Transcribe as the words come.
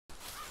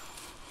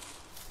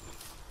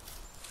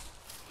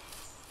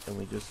and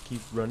we just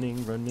keep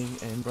running, running,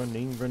 and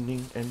running,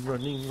 running, and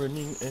running,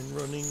 running, and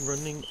running,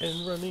 running,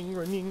 and running,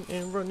 running,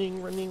 and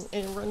running, running,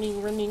 and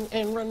running, running,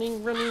 and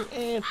running, running,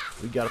 and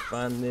we gotta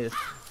find this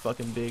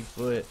fucking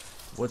Bigfoot.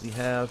 What's he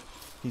have?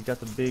 He's got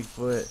the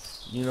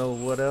Bigfoot. You know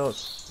what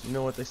else? You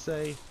know what they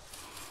say?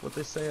 What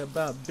they say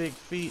about big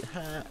feet?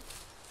 Ha!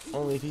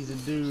 Only if he's a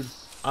dude.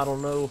 I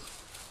don't know.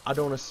 I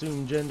don't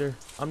assume gender.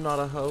 I'm not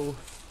a hoe.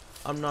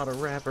 I'm not a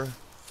rapper.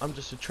 I'm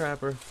just a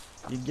trapper.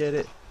 You get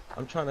it?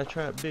 I'm trying to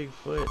trap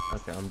Bigfoot.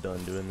 Okay, I'm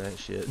done doing that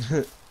shit.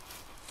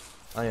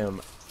 I am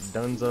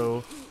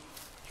donezo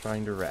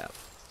trying to rap.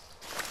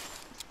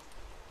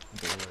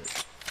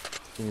 Bullet.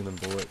 Give me them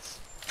bullets.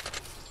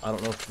 I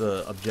don't know if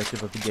the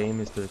objective of the game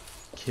is to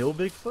kill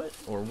Bigfoot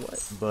or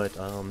what, but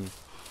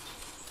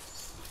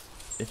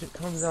if it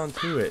comes down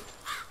to it,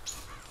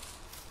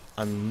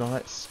 I'm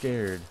not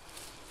scared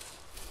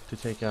to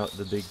take out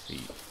the big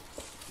feet.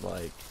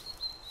 Like,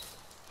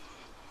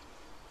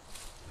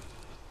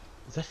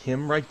 is that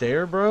him right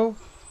there, bro?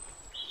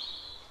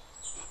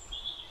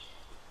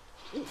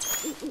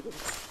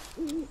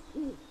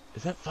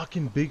 Is that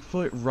fucking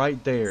Bigfoot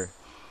right there?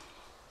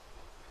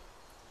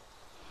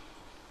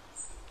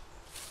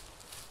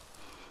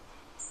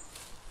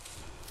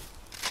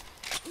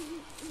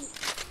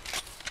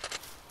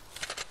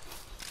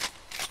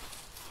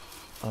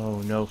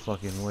 Oh, no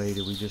fucking way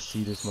did we just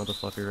see this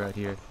motherfucker right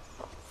here.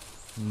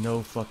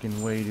 No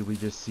fucking way did we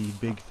just see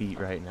Big Feet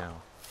right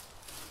now.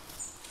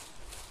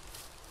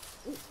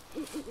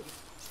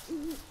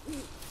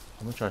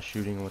 I'm gonna try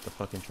shooting him with the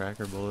fucking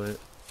tracker bullet.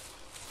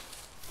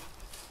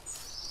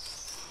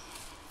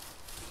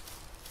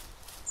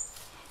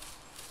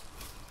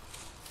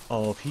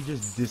 Oh, if he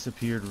just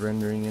disappeared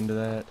rendering into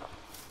that,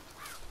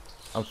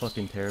 I'm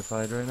fucking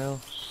terrified right now.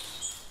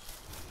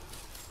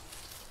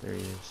 There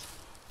he is.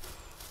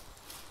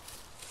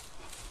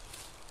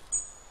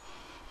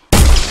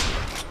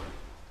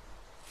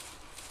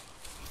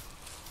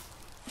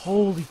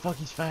 Holy fuck,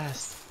 he's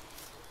fast.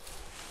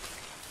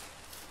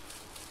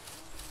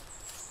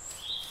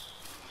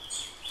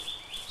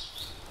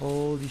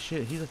 Holy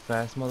shit, he's a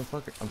fast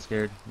motherfucker. I'm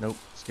scared. Nope.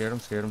 Scared, I'm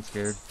scared, I'm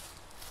scared.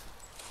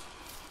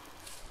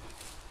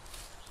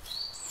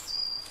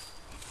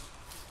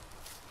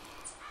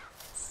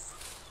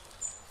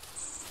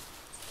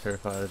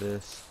 Terrified of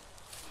this.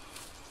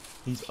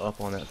 He's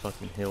up on that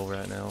fucking hill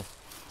right now.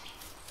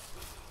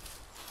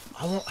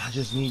 I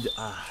just need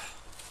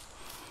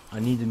I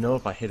need to know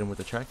if I hit him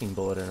with a tracking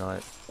bullet or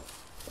not.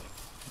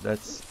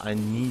 I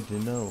need to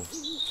know.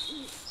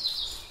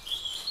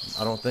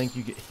 I don't think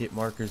you get hit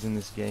markers in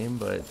this game,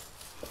 but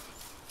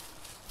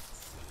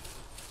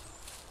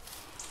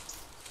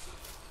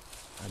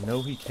I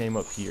know he came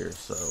up here,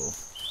 so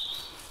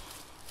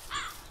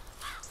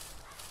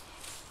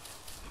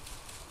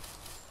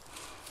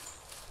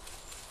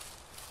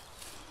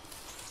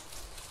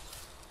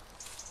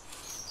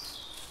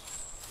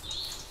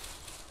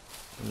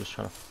I'm just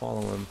trying to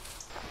follow him.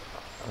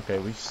 Okay,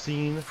 we've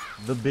seen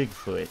the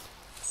Bigfoot.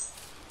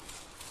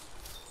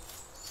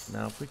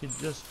 Now, if we could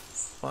just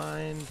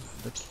find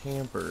the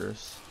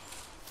campers.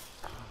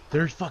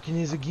 There he fucking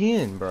is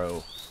again,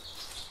 bro.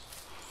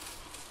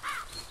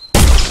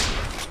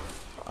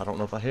 I don't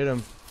know if I hit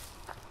him.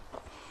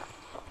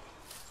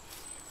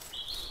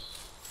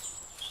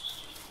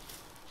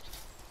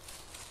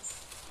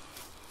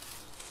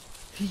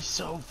 He's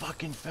so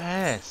fucking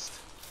fast.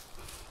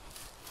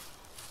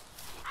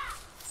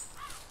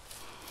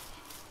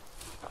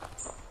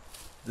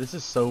 This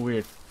is so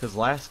weird, because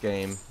last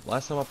time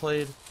I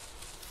played,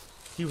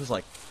 he was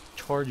like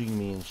charging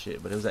me and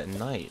shit, but it was at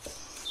night.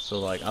 So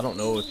like, I don't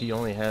know if he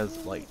only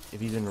has, like, if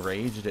he's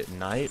enraged at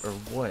night or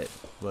what,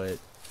 but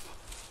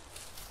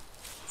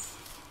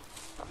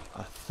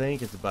I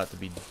think it's about to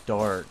be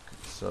dark,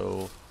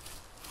 so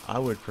I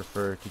would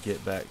prefer to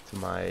get back to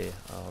my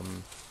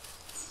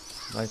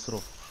nice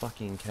little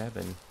fucking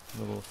cabin,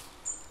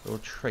 little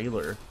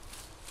trailer.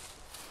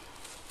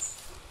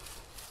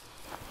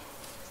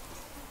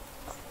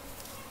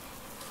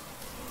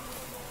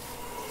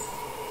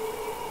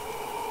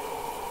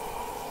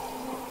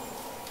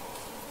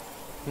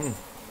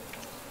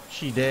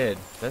 She dead.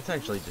 That's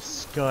actually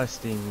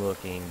disgusting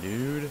looking,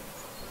 dude.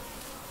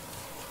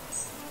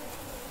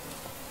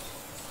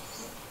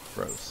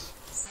 Gross.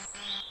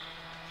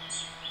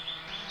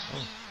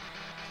 Oh.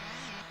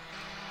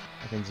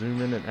 I can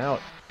zoom in and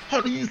out.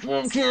 How do you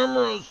swap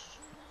cameras?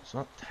 It's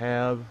not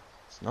tab.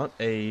 It's not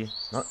A.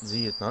 It's not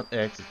Z. It's not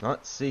X. It's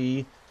not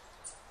C.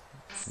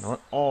 It's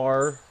not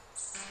R.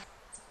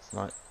 It's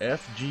not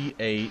F, G,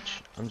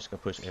 H. I'm just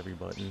gonna push every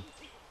button.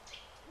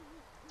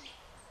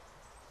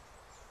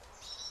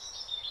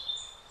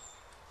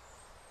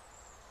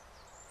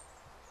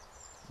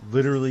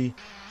 Literally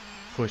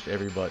pushed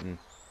every button.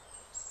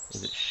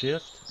 Is it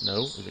shift?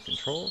 No. Is it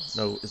control?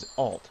 No. Is it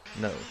alt?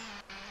 No.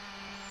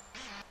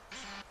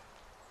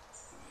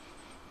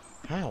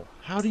 How?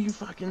 How do you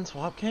fucking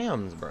swap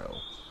cams, bro?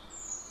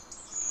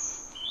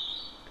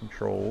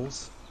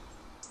 Controls.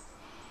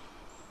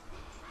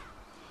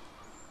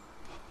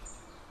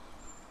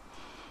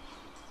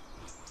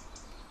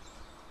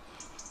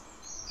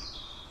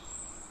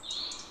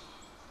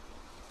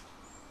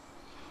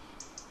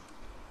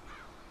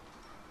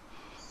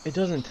 It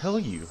doesn't tell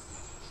you.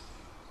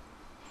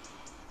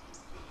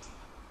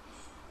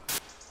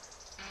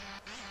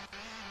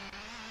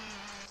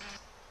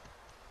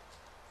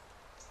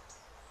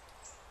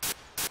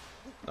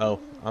 Oh,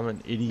 I'm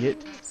an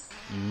idiot.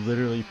 You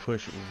literally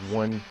push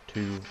 1,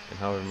 2, and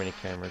however many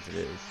cameras it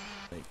is.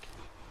 Like,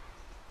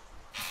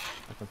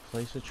 I can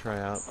place a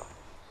trap,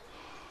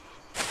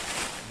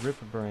 rip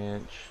a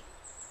branch,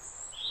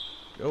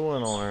 go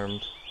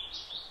unarmed.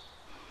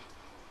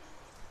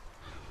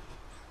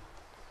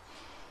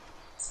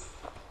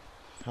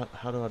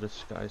 How do I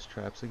disguise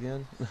traps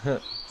again?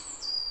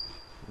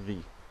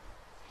 V.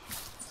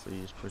 So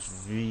you just push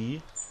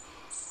V,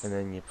 and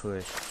then you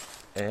push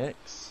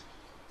X,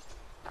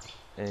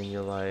 and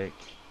you like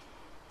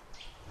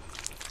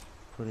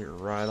put it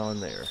right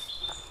on there.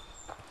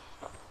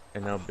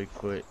 And now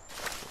Bigfoot,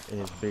 in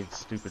his big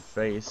stupid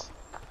face,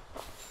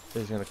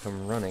 is gonna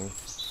come running,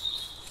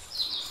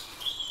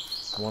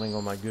 wanting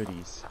all my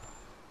goodies,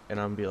 and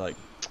I'm gonna be like,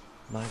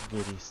 my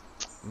goodies,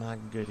 my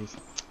goodies.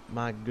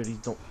 My goodies,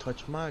 don't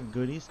touch my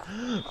goodies.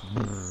 And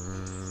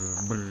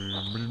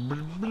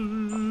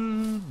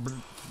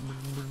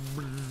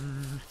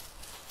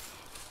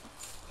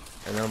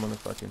then I'm gonna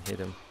fucking hit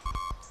him.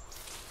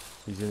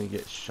 He's gonna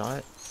get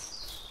shot.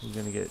 He's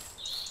gonna get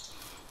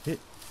hit.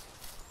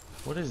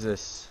 What is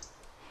this?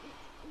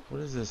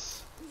 What is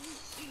this?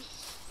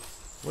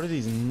 What are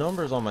these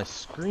numbers on my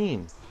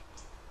screen?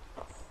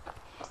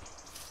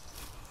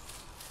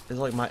 Is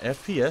like my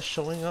FPS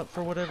showing up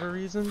for whatever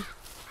reason?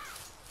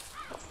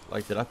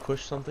 Like, did I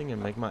push something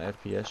and make my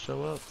FPS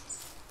show up?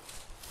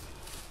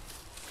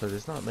 Because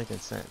it's not making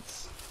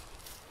sense.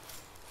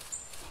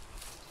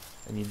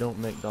 And you don't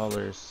make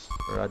dollars,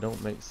 or I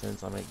don't make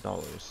sense, I make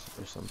dollars,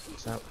 or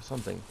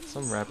something.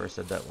 Some rapper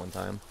said that one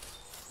time.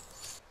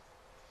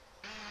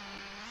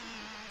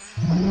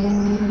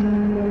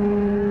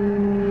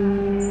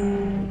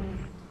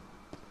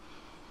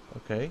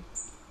 Okay.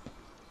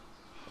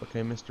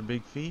 Okay, Mr.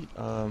 Big Feet,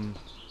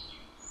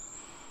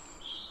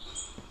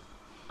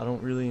 I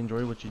don't really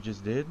enjoy what you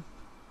just did.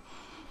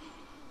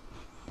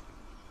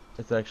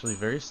 It's actually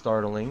very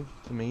startling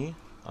to me.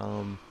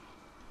 I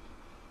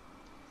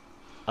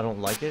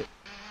don't like it.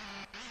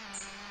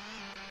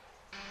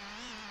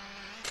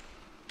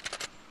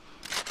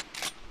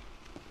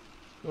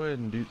 Go ahead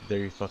and do.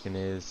 There he fucking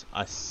is.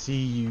 I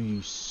see you,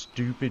 you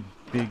stupid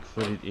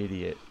big-footed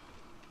idiot.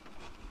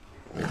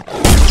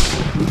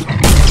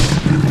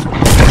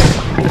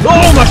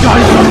 Oh my god,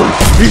 he's ugly!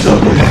 He's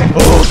ugly!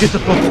 Oh, get the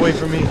fuck away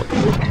from me!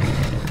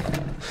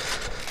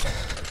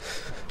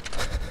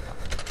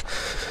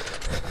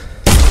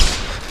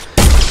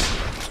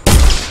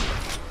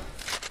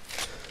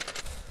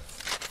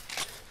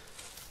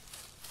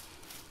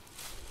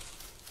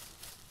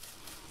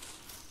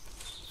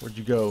 Where'd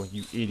you go,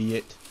 you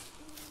idiot?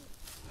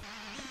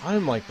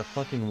 I'm like the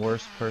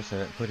worst person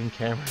at putting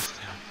cameras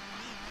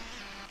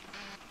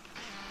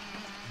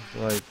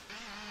down. Like,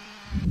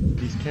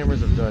 these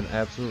cameras have done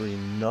absolutely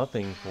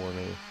nothing for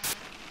me.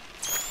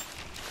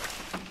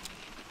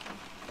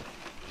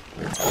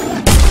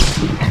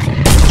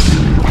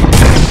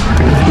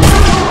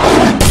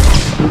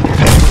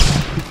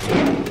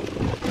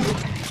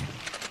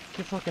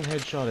 Get fucking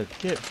headshotted.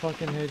 Get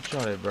fucking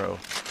headshotted, bro.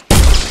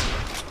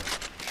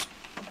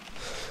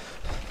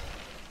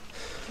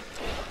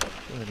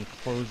 Go ahead and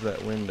close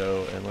that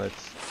window and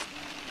let's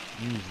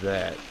use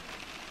that.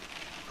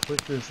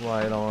 Click this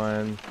light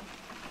on.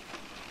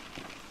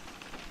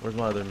 Where's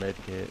my other med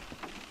kit?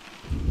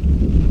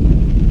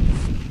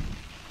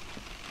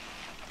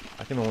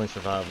 I can only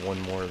survive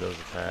one more of those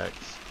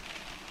attacks.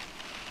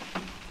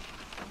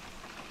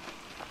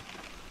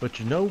 But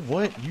you know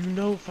what? You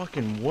know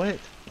fucking what?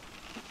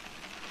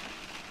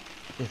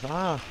 If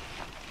I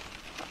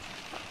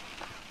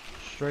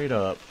straight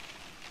up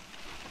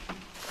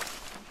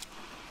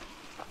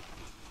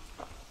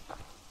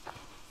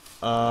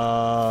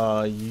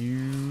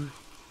you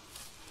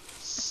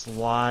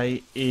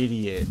sly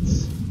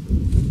idiots.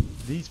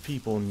 These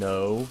people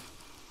know.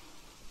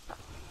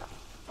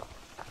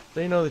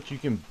 They know that you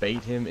can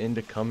bait him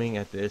into coming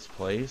at this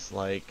place,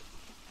 like.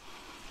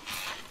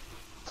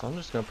 So I'm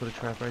just gonna put a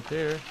trap right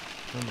there.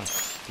 Turn my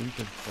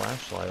stupid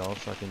flashlight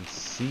off so I can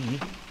see.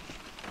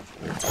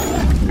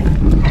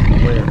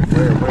 Where?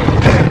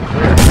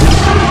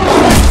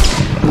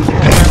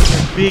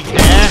 Big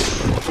ass!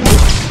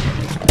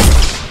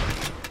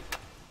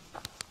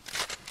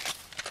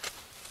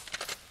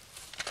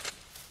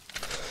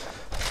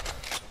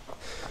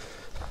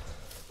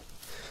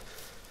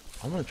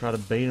 I'm gonna try to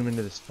bait him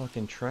into this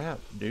fucking trap,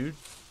 dude.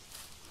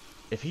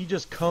 If he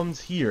just comes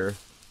here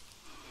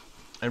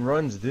and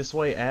runs this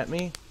way at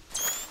me,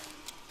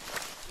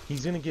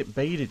 he's gonna get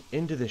baited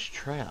into this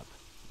trap.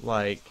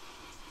 Like,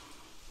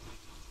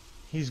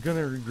 he's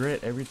gonna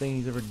regret everything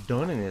he's ever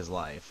done in his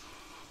life.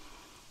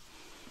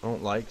 I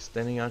don't like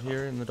standing out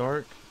here in the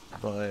dark,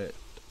 but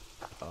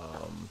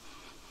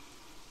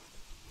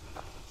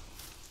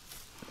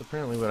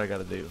apparently what I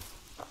gotta do.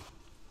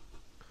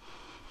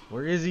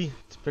 Where is he?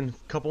 It's been a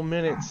couple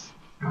minutes.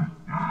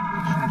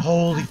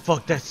 Holy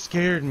fuck, that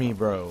scared me,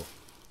 bro.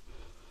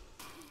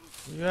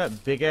 You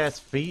got big ass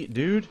feet,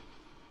 dude.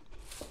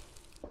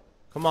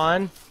 Come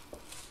on.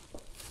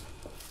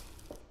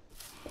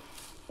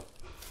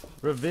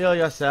 Reveal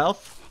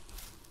yourself.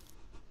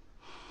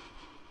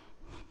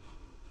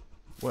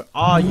 Where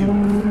are you?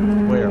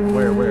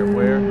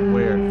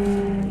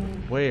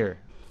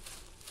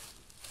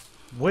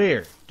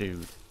 Where,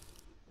 dude?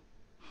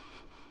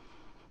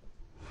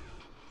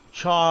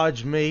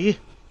 Charge me.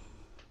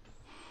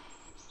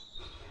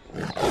 He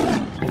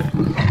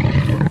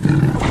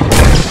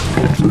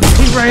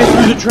ran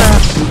through the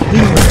trap. He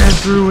ran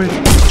through it.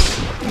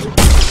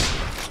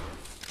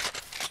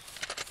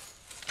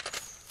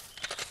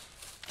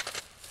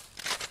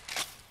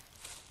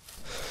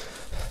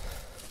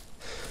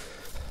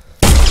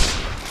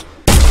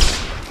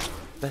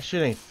 That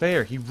shit ain't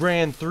fair. He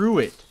ran through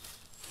it.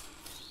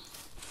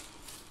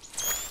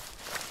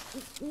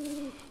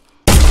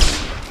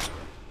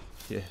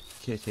 Yeah,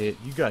 get hit.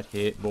 You got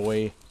hit,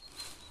 boy.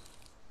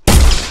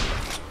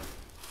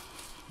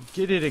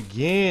 Get it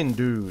again,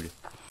 dude.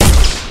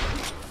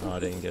 Oh, I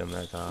didn't get him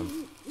that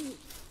time.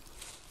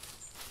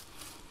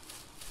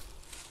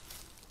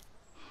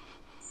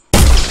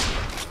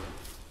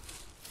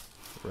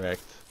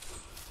 Wrecked.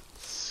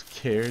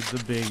 Scared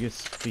the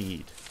biggest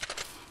feet.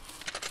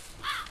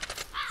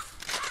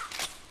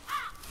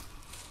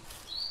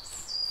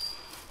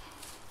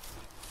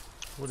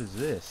 What is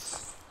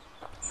this?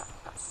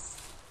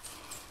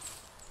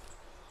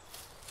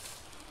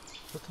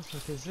 What the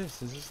fuck is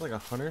this? Is this like a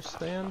hunter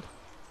stand?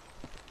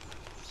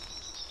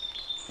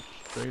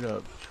 Straight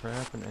up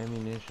trap and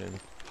ammunition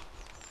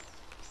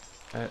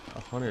at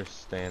a hunter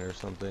stand or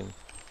something.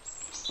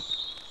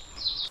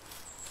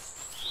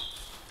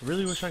 I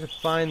really wish I could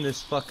find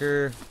this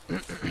fucker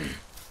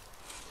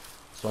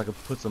so I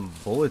could put some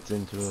bullets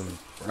into him,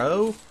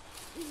 bro.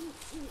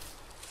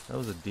 That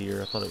was a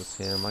deer. I thought it was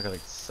him. I got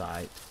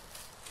excited.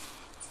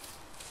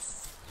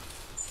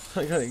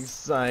 I got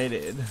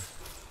excited.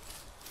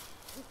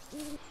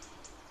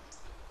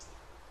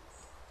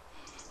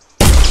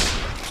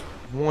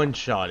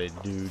 One-shotted,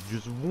 dude.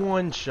 Just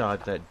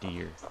one-shot that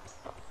deer.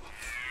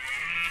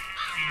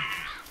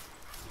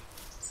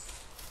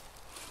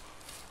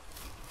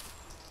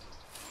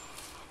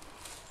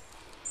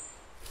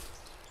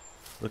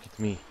 Look at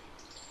me.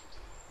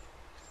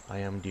 I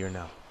am deer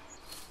now.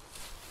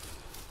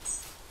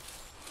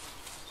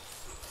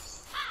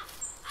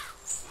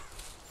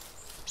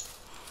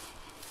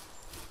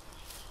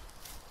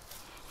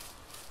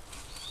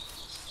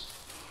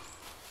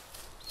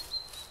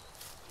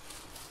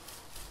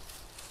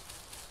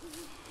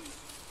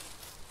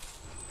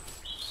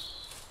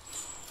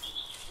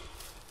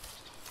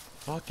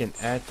 Fucking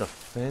at the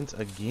fence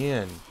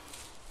again.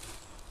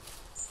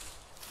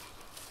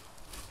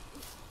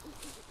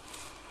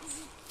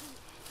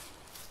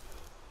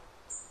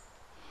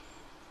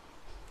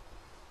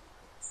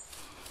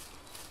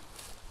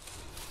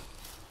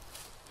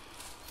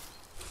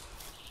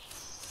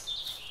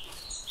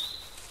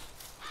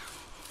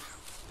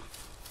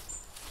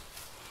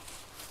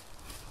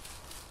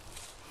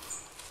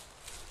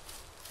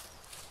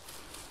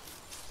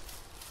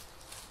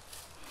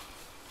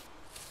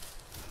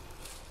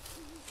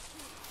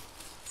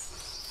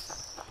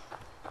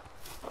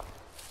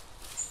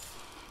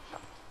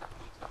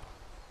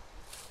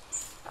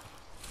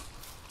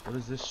 What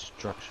is this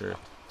structure?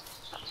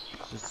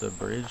 It's just a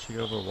bridge to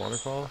go over a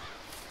waterfall?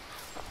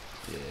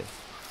 Yeah.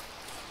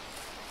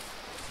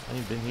 I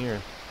ain't been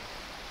here.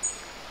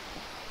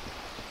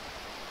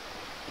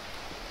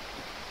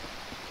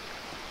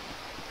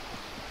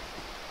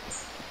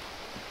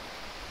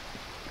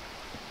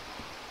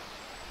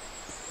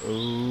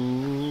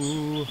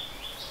 Oh.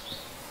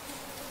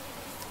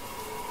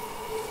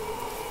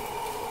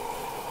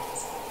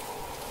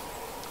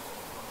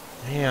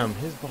 Damn,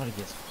 his body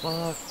gets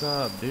fucked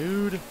up,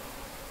 dude.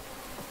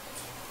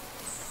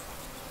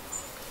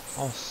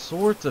 All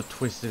sorts of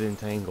twisted and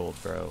tangled,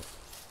 bro.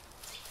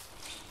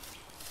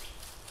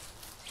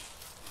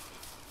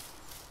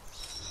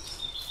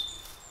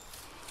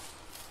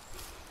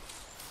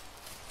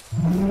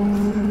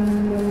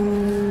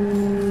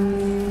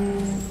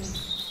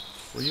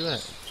 Where you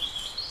at?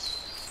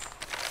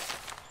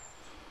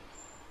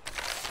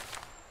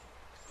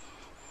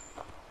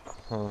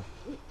 Huh.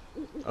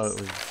 Oh,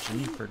 it was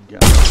G for God.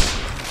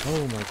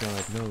 Oh my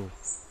god, no.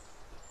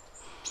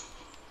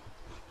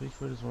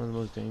 Bigfoot is one of the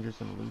most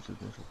dangerous and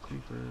elusive natural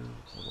creatures.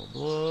 Blah blah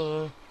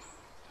blah.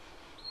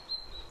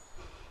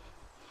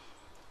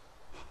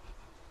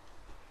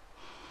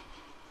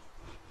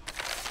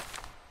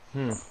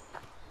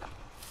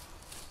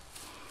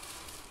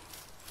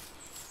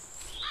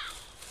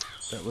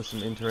 That was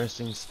some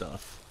interesting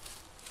stuff.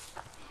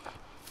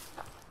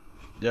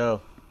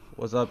 Yo,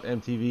 what's up,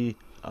 MTV?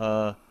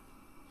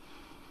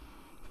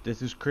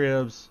 This is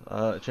Cribs.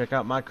 Check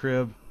out my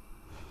crib.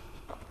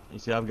 You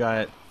see, I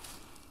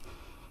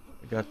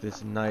got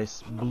this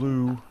nice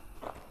blue.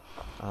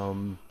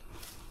 I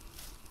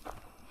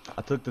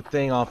took the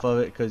thing off of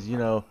it because, you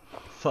know,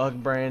 fuck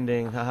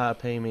branding. Haha,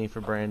 pay me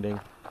for branding.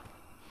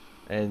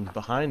 And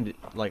behind it,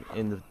 like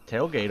in the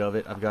tailgate of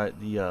it, I've got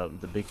the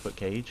Bigfoot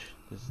cage.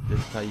 This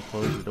is how you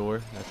close the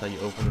door. That's how you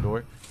open the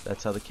door.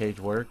 That's how the cage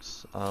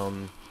works.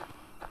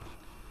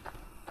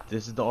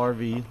 This is the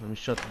RV. Let me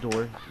shut the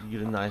door. You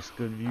get a nice,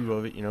 good view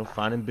of it. You know,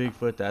 finding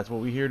Bigfoot. That's what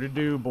we're here to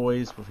do,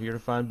 boys. We're here to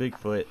find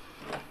Bigfoot.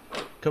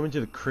 Coming to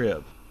the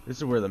crib. This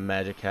is where the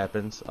magic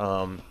happens.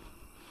 You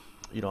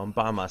know, I'm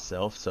by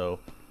myself, so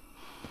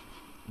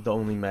the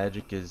only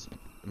magic is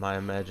my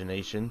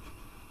imagination.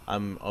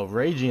 I'm a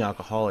raging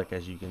alcoholic,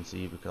 as you can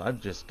see, because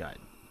I've just got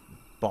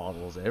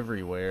bottles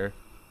everywhere.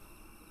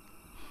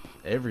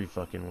 Every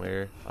fucking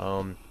where.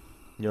 You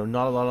know,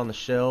 not a lot on the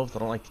shelves. I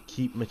don't like to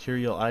keep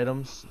material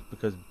items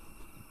because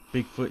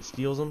Bigfoot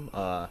steals them.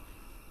 I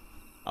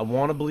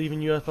want to believe in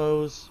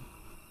UFOs,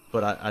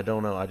 but I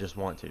don't know. I just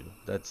want to.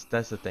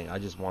 That's the thing. I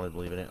just want to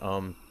believe in it.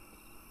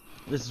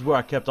 This is where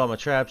I kept all my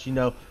traps, you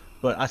know.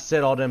 But I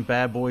set all them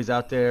bad boys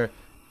out there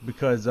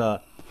because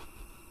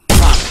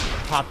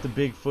pop the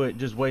Bigfoot.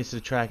 Just wasted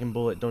a tracking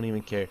bullet. Don't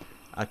even care.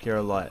 I care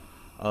a lot.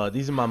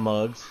 These are my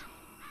mugs.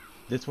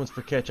 This one's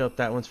for ketchup.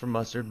 That one's for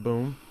mustard.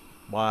 Boom.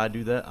 Why I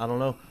do that, I don't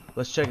know.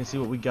 Let's check and see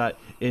what we got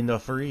in the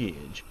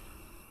fridge.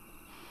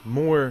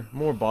 More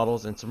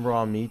bottles and some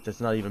raw meat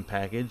that's not even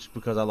packaged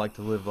because I like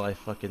to live life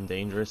fucking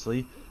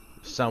dangerously.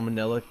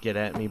 Salmonella, get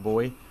at me,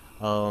 boy.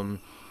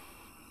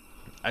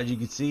 As you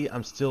can see,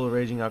 I'm still a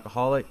raging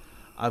alcoholic.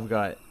 I've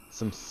got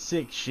some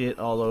sick shit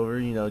all over,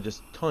 you know,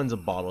 just tons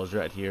of bottles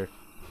right here.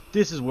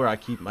 This is where I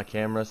keep my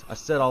cameras. I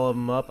set all of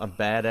them up. I'm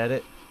bad at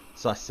it,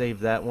 so I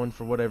saved that one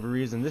for whatever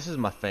reason. This is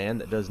my fan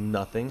that does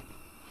nothing.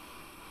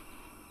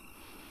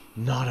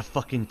 Not a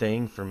fucking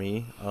thing for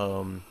me.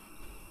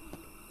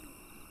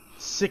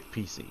 Sick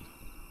PC.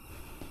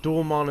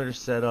 Dual monitor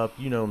setup,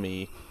 you know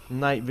me.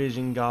 Night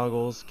vision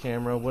goggles,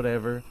 camera,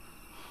 whatever.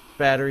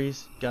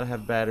 Batteries, gotta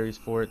have batteries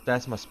for it.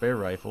 That's my spare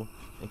rifle,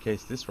 in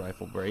case this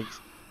rifle breaks.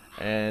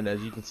 And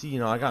as you can see, you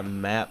know, I got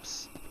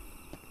maps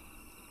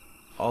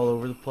all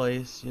over the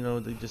place. You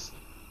know,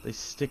 they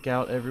stick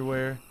out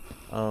everywhere.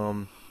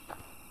 I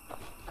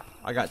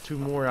got two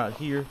more out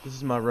here. This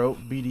is my rope,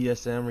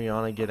 BDSM,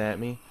 Rihanna, get at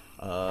me.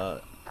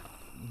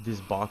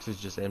 This box is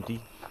just empty.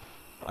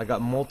 I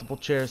got multiple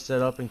chairs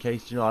set up in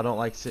case, you know, I don't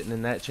like sitting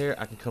in that chair.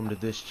 I can come to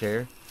this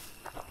chair.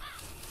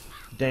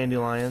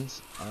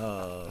 Dandelions.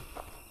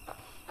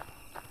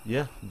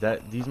 Yeah,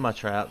 these are my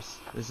traps.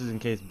 This is in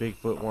case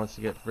Bigfoot wants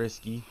to get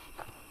frisky.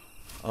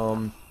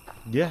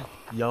 Yeah,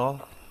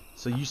 y'all.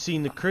 So you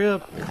seen the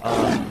crib.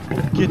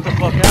 Get the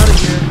fuck out of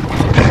here.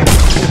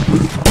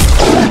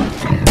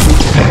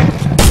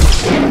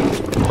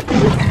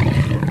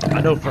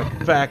 I know for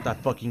a fact I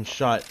fucking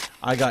shot.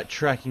 I got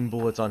tracking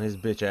bullets on his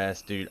bitch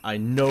ass, dude. I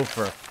know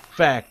for a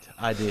fact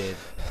I did.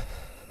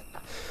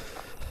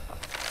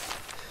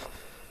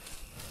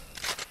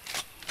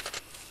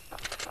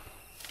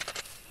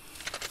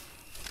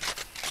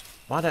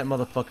 Why that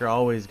motherfucker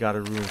always gotta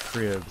ruin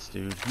cribs,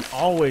 dude? He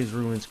always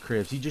ruins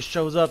cribs. He just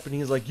shows up and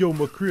he's like, yo,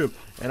 my crib.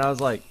 And I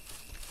was like,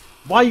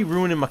 why you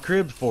ruining my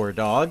crib for,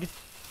 dog?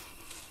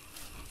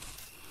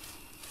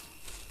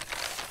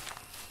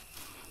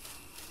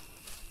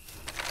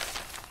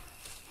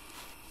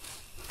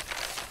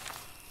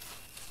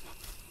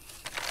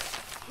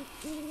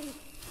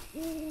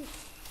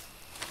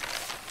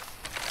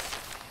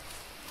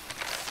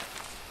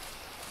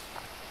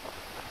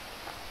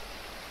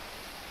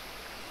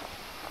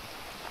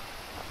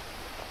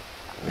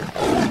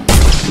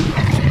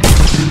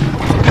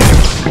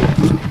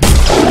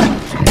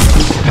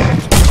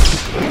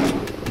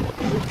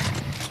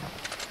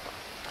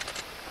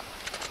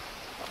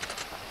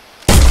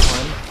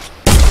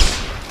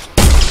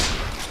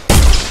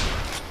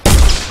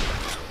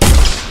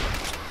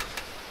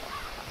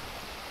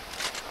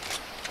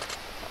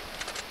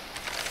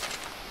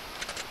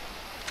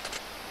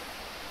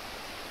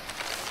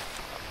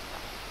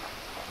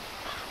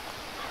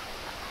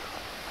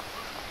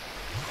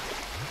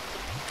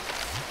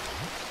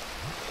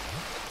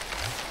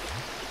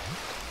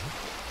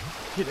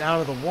 Get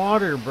out of the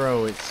water,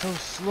 bro. It's so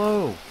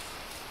slow.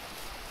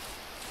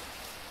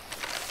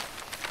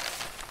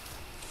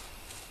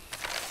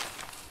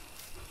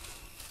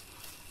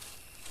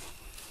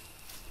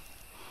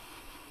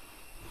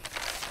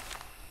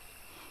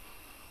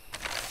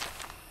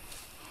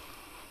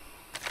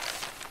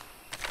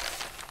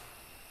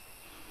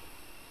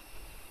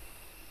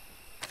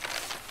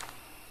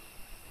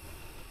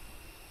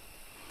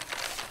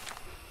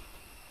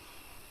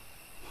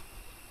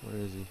 Where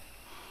is he?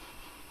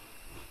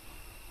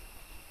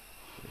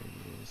 There he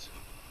is.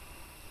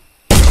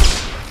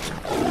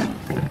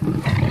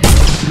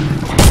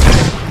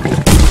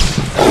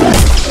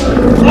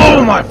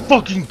 Oh my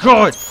fucking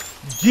god!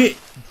 Get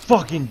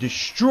fucking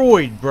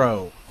destroyed,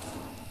 bro!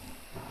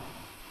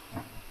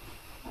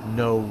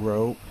 No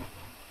rope.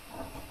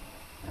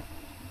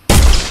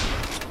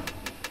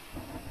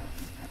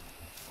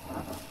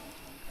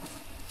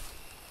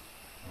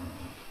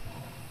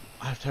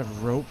 I have to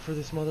have rope for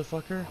this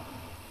motherfucker?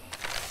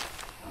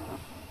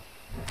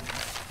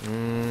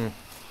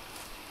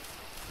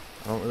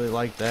 I don't really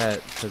like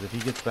that, because if he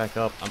gets back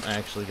up, I'm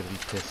actually going to be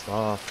pissed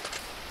off.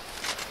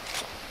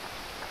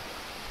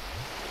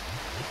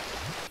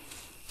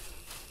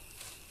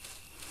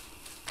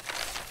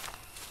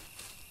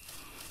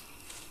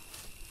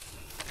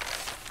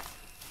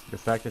 The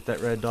fact that that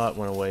red dot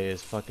went away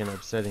is fucking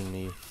upsetting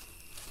me.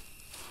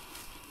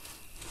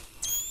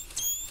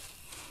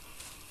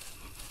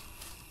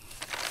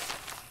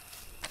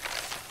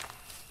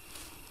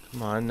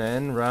 Come on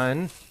then,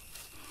 run.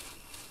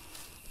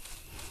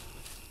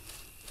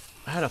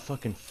 I had a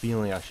fucking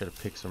feeling I should have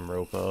picked some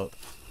rope up.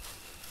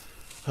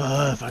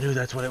 If I knew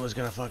that's what it was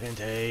gonna fucking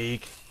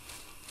take.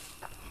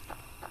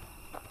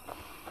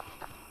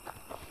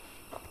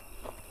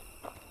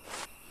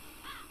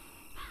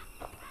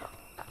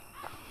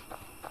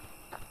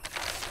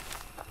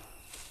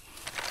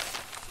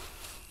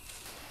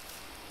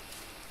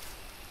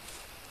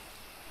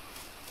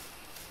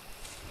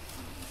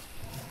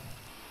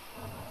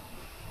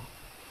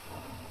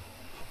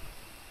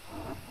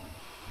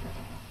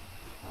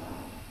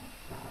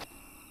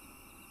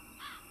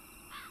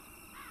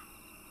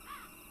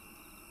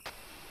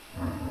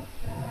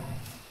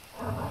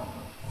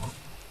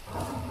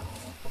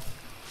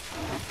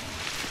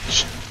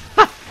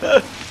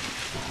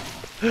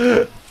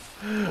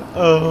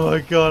 Oh my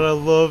god, I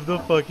love the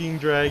fucking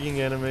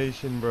dragging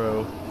animation,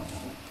 bro.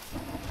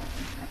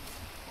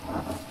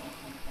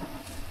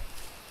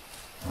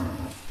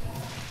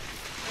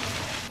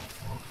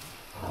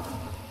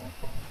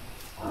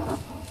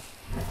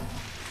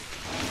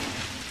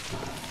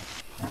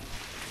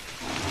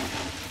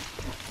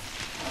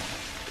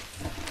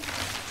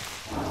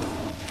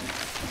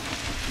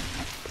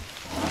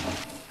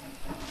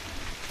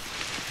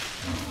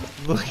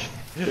 Look.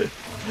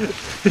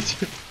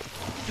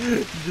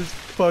 Just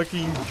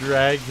fucking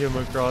drag him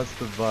across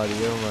the body.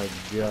 Oh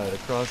my god.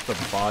 Across the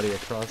body,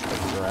 across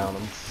the ground.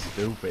 I'm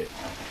stupid.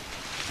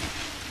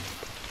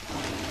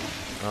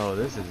 Oh,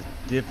 this is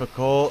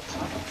difficult.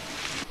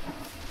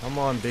 Come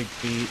on, big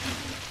feet.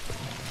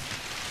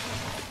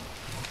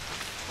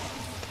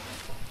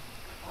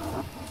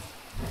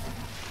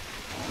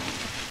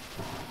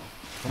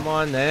 Come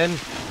on, then.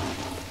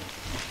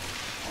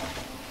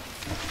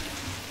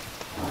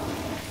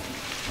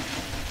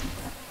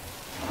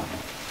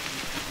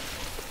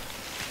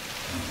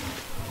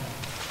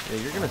 Yeah,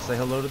 you're gonna say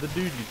hello to the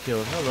dude you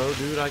killed. Hello,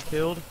 dude I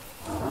killed.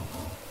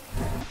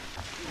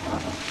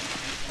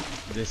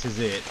 This is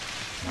it.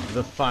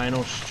 The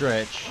final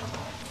stretch.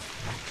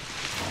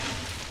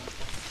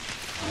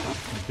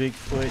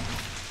 Bigfoot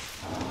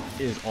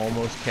is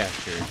almost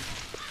captured.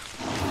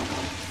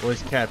 Well,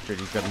 he's captured.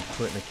 He's got to be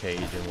put in a cage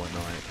and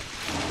whatnot.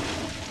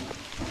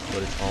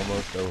 But it's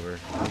almost over.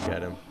 Look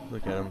at him.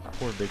 Look at him.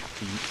 Poor big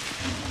feet.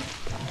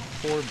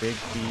 Poor big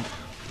feet.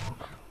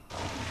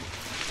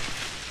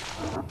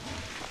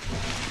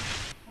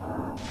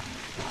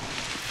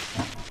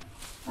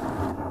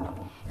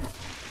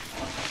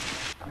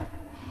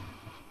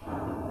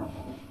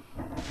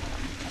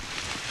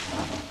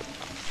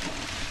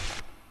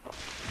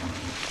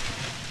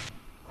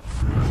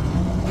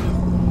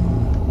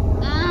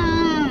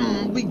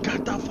 We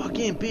got the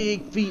fucking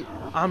big feet.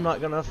 I'm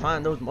not gonna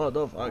find those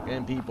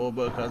motherfucking people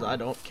because I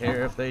don't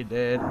care if they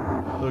dead.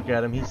 Look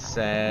at him. He's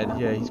sad.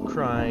 Yeah, he's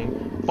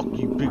crying. Fuck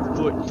you,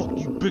 Bigfoot. Fuck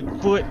you,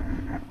 Bigfoot.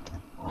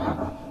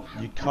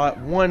 You caught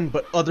one,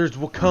 but others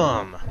will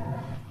come.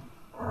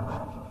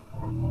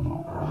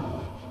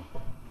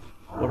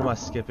 What am I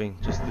skipping?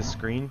 Just this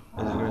screen?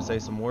 Is it gonna say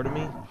some more to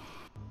me?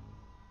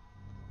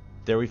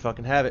 There we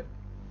fucking have it.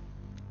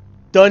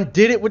 Done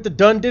did it with the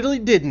done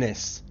diddly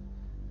didness.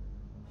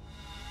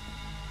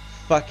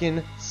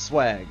 Fucking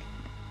swag.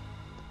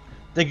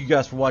 Thank you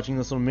guys for watching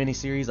this little mini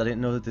series. I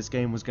didn't know that this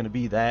game was gonna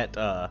be that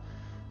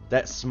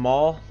that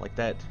small, like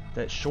that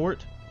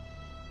short.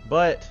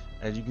 But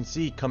as you can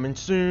see, coming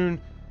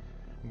soon.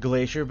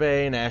 Glacier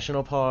Bay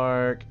National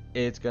Park.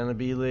 It's gonna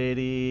be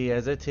litty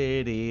as a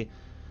titty.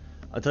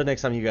 Until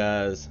next time, you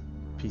guys.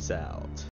 Peace out.